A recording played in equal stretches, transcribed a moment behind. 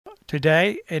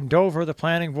Today, in Dover, the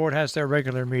Planning Board has their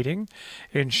regular meeting.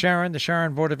 In Sharon, the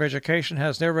Sharon Board of Education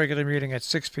has their regular meeting at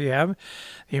 6 p.m.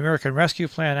 The American Rescue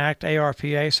Plan Act,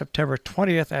 ARPA, September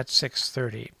 20th at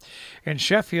 6:30. In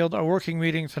Sheffield, a working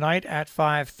meeting tonight at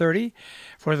 5:30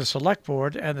 for the Select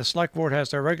Board, and the Select Board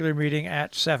has their regular meeting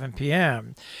at 7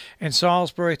 p.m. In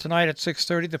Salisbury tonight at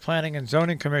 6:30, the Planning and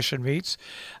Zoning Commission meets.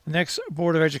 The next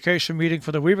Board of Education meeting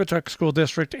for the Weebatuck School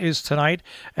District is tonight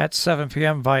at 7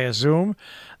 p.m. via Zoom.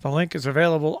 The link is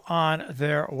available on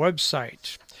their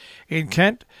website. In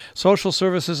Kent, Social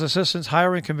Services Assistance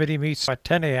Hiring Committee meets at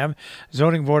 10 a.m.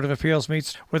 Zoning Board of Appeals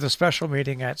meets with a special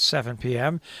meeting at 7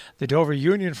 p.m. The Dover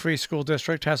Union Free School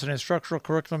District has an Instructional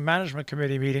Curriculum Management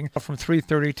Committee meeting from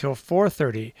 3:30 till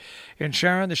 4:30. In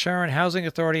Sharon, the Sharon Housing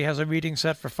Authority has a meeting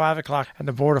set for 5 o'clock and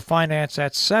the Board of Finance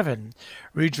at 7.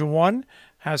 Region 1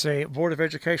 has a Board of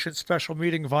Education special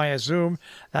meeting via Zoom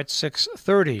at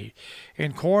 6:30.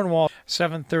 In Cornwall,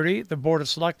 7:30, the Board of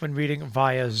Selectmen meeting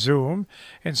via Zoom.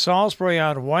 In Salisbury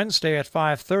on Wednesday at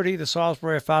 5:30, the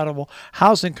Salisbury Affordable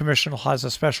Housing Commission has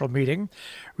a special meeting.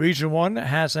 Region 1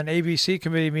 has an ABC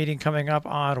Committee meeting coming up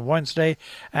on Wednesday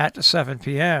at 7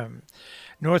 p.m.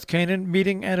 North Canaan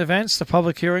meeting and events. The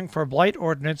public hearing for blight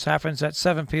ordinance happens at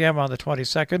 7 p.m. on the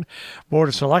 22nd. Board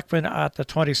of Selectmen at the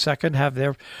 22nd have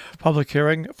their public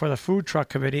hearing for the Food Truck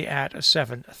Committee at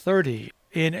 7:30.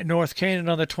 In North Canaan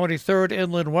on the 23rd,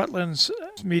 Inland Wetlands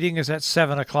meeting is at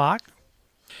 7 o'clock.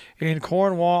 In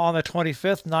Cornwall on the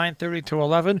 25th, 9:30 to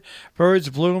 11, Birds,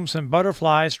 Blooms, and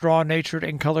Butterflies Draw Natured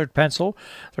in Colored Pencil.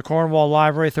 The Cornwall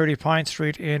Library, 30 Pine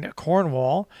Street in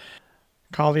Cornwall.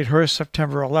 Colliedhurst,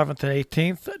 September 11th and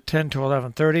 18th, 10 to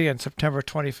 11:30, and September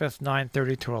 25th,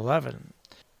 9:30 to 11.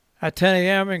 At 10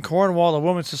 a.m. in Cornwall, the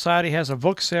Women's Society has a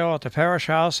book sale at the Parish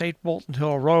House, 8 Bolton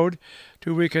Hill Road.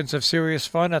 2 weekends of serious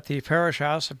fun at the Parish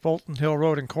House at Bolton Hill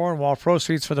Road in Cornwall.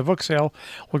 Proceeds for the book sale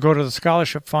will go to the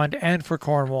Scholarship Fund and for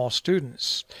Cornwall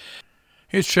students.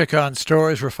 Here's check on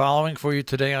stories we're following for you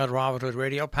today on Robert Hood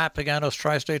Radio. Pat Pagano's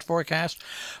Tri-State forecast.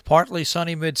 Partly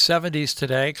sunny, mid-70s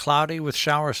today. Cloudy with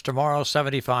showers tomorrow,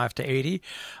 75 to 80.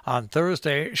 On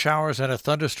Thursday, showers and a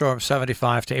thunderstorm,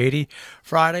 75 to 80.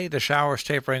 Friday, the showers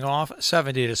tapering off,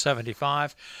 70 to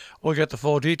 75. We'll get the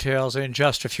full details in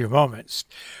just a few moments.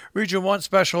 Region 1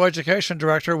 Special Education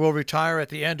Director will retire at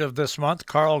the end of this month.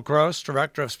 Carl Gross,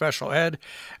 Director of Special Ed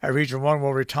at Region 1,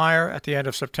 will retire at the end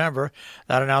of September.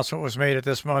 That announcement was made at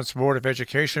this month's Board of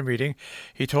Education meeting.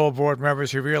 He told board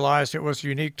members he realized it was a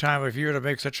unique time of year to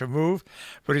make such a move,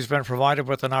 but he's been provided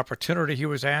with an opportunity. He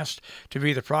was asked to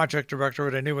be the project director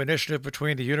at a new initiative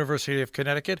between the University of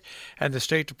Connecticut and the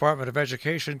State Department of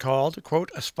Education called,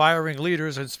 quote, Aspiring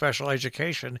Leaders in Special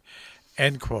Education,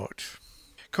 end quote.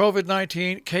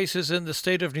 COVID-19 cases in the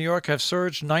state of New York have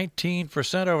surged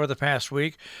 19% over the past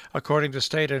week, according to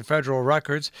state and federal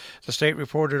records. The state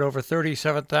reported over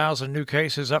 37,000 new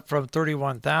cases, up from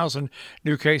 31,000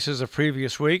 new cases the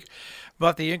previous week.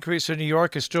 But the increase in New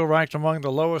York is still ranked among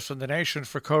the lowest in the nation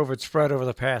for COVID spread over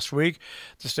the past week.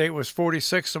 The state was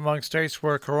 46th among states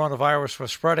where coronavirus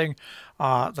was spreading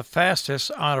the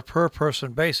fastest on a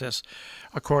per-person basis,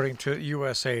 according to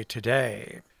USA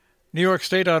Today. New York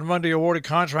State on Monday awarded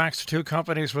contracts to 2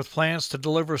 companies with plans to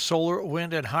deliver solar,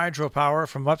 wind, and hydropower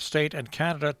from upstate and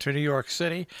Canada to New York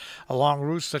City along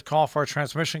routes that call for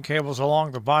transmission cables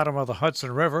along the bottom of the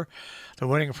Hudson River. The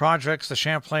winning projects, the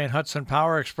Champlain Hudson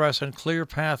Power Express and Clear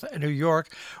Path New York,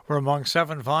 were among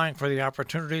 7 vying for the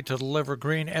opportunity to deliver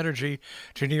green energy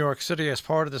to New York City as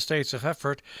part of the state's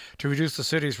effort to reduce the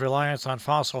city's reliance on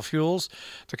fossil fuels.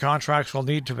 The contracts will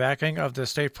need the backing of the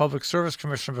State Public Service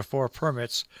Commission before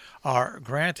permits are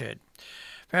granted.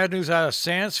 Bad news out of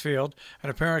Sansfield. An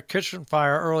apparent kitchen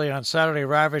fire early on Saturday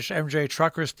ravaged MJ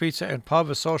Truckers Pizza and Pub,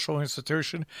 a social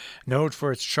institution known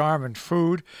for its charm and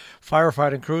food.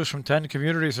 Firefighting crews from 10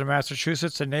 communities in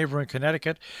Massachusetts and neighboring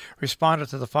Connecticut responded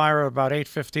to the fire about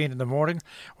 8:15 in the morning,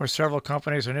 with several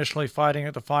companies initially fighting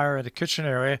the fire in the kitchen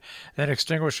area, then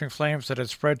extinguishing flames that had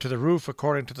spread to the roof,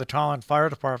 according to the Tolland Fire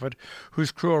Department,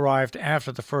 whose crew arrived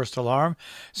after the first alarm.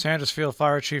 Sandusfield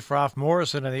Fire Chief Ralph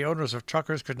Morrison and the owners of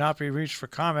Truckers could not be reached for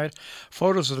comment.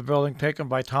 Photos of the building taken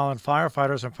by Tolland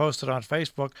firefighters and posted on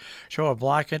Facebook show a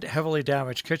blackened, heavily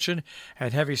damaged kitchen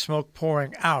and heavy smoke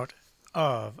pouring out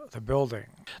of the building.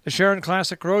 The Sharon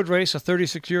Classic Road Race, a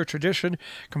 36-year tradition,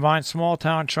 combines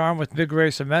small-town charm with big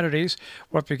race amenities.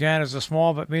 What began as a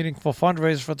small but meaningful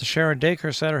fundraiser for the Sharon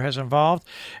Daycare Center has evolved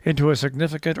into a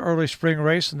significant early spring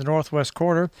race in the Northwest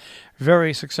Quarter.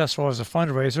 Very successful as a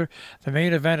fundraiser. The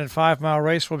main event and 5-mile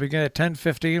race will begin at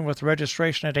 10:15 with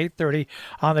registration at 8:30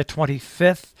 on the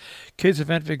 25th. Kids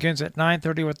event begins at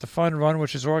 9:30 with the fun run,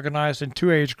 which is organized in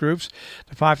 2 age groups.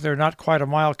 The popular Not Quite a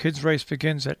Mile kids race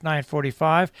begins at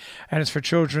 9:45 and is for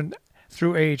children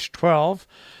through age 12.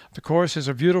 The course is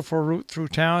a beautiful route through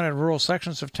town and rural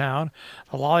sections of town.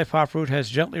 The Lollipop route has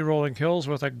gently rolling hills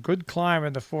with a good climb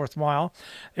in the 4th mile.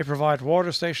 They provide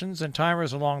water stations and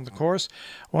timers along the course.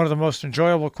 One of the most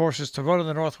enjoyable courses to run in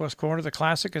the Northwest Corner, the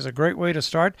Classic is a great way to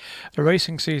start the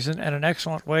racing season and an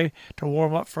excellent way to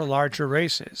warm up for larger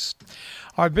races.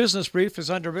 Our business brief is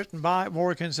underwritten by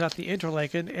Morgans at the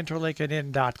Interlaken,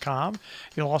 interlakenin.com.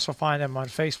 You'll also find them on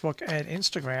Facebook and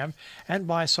Instagram, and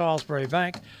by Salisbury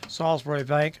Bank,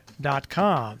 salisburybank.com.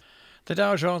 The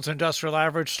Dow Jones Industrial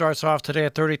Average starts off today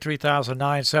at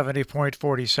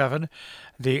 33,970.47,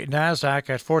 the NASDAQ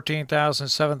at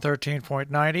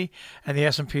 14,713.90, and the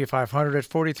S&P 500 at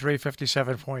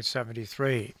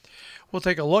 4357.73. We'll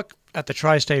take a look at the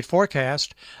tri-state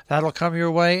forecast. That'll come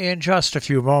your way in just a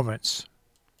few moments.